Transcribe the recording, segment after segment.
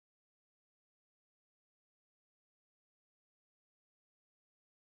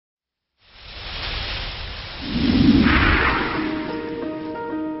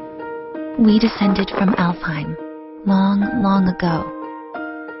We descended from Alfheim, long, long ago.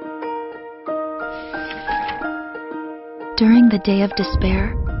 During the Day of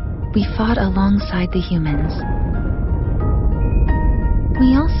Despair, we fought alongside the humans.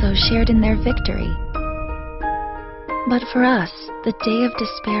 We also shared in their victory. But for us, the Day of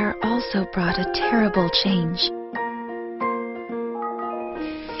Despair also brought a terrible change.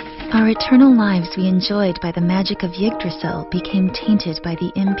 Our eternal lives we enjoyed by the magic of Yggdrasil became tainted by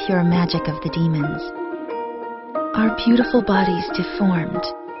the impure magic of the demons. Our beautiful bodies deformed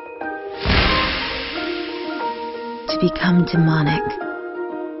to become demonic.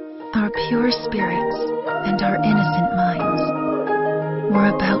 Our pure spirits and our innocent minds were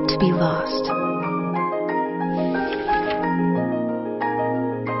about to be lost.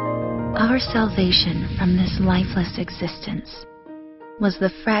 Our salvation from this lifeless existence was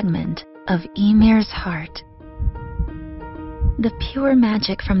the fragment of Ymir's heart. The pure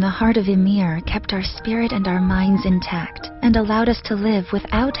magic from the heart of Ymir kept our spirit and our minds intact and allowed us to live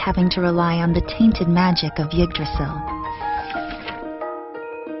without having to rely on the tainted magic of Yggdrasil.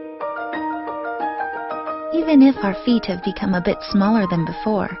 Even if our feet have become a bit smaller than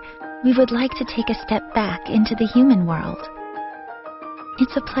before, we would like to take a step back into the human world.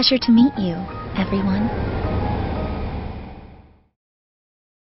 It's a pleasure to meet you, everyone.